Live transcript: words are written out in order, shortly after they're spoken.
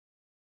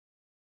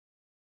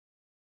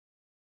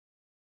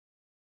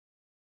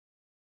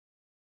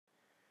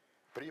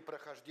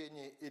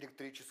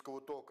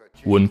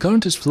When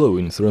current is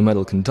flowing through a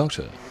metal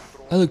conductor,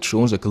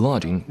 electrons are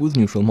colliding with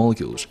neutral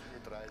molecules,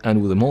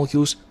 and with the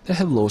molecules that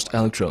have lost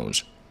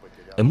electrons.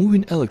 A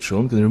moving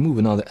electron can remove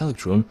another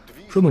electron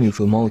from a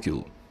neutral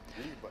molecule.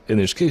 In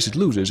this case, it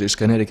loses its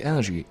kinetic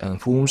energy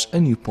and forms a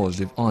new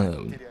positive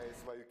ion.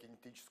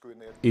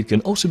 It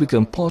can also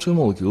become part of a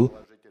molecule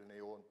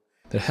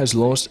that has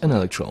lost an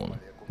electron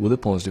with a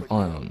positive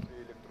ion.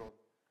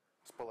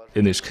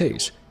 In this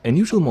case, a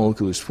neutral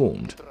molecule is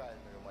formed.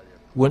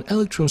 When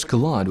electrons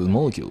collide with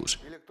molecules,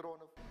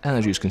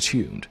 energy is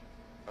consumed.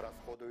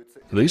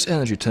 This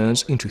energy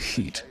turns into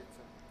heat.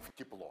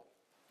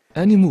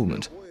 Any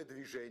movement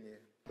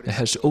that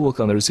has to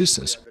overcome the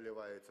resistance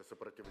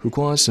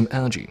requires some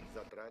energy.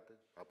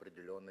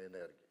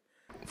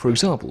 For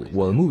example,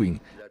 while moving,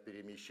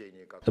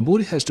 a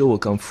body has to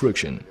overcome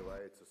friction.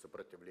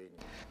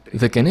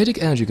 The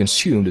kinetic energy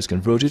consumed is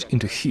converted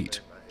into heat.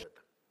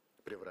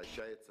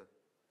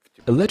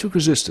 Electric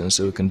resistance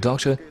of a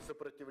conductor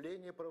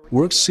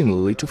works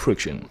similarly to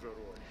friction.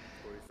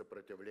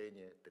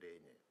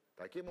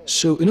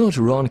 So, in order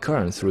to run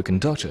current through a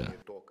conductor,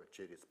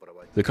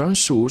 the current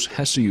source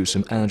has to use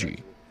some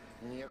energy.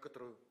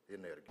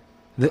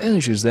 The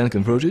energy is then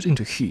converted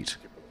into heat.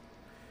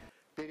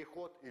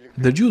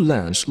 The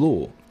Joule-Lenz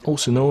law,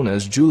 also known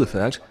as Joule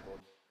effect,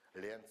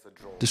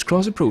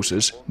 describes a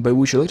process by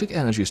which electric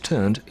energy is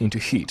turned into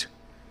heat.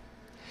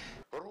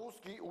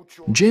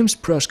 James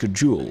Prescott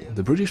Joule,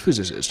 the British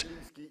physicist,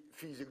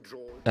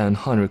 and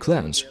Heinrich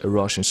Lenz, a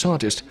Russian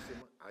scientist,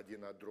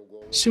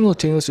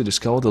 simultaneously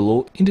discovered the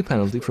law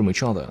independently from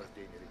each other.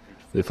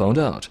 They found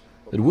out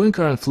that when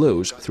current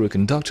flows through a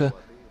conductor,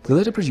 the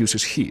latter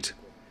produces heat.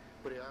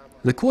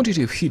 The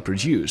quantity of heat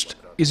produced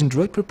is in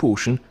direct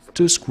proportion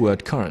to a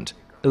squared current,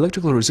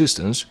 electrical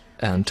resistance,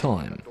 and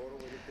time.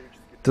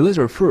 The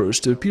latter refers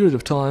to a period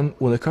of time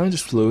when the current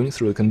is flowing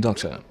through a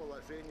conductor.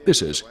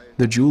 This is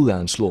the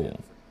Joule-Lenz law.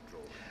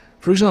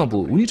 For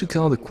example, we need to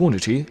count the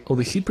quantity of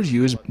the heat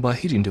produced by a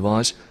heating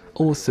device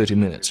over 30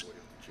 minutes.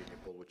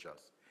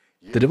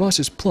 The device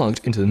is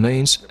plugged into the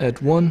mains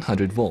at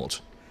 100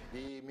 volts.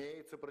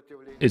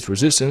 Its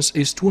resistance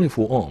is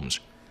 24 ohms.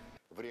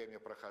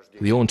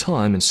 The on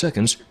time in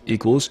seconds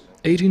equals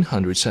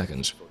 1800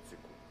 seconds.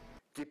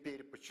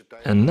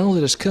 And now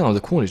let us count the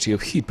quantity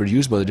of heat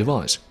produced by the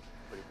device.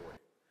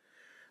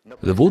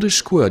 The voltage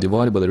squared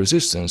divided by the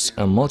resistance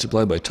and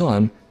multiplied by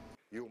time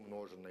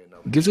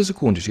gives us a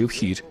quantity of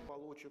heat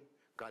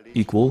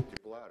equal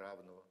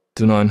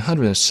to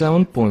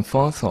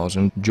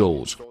 907,500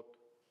 joules.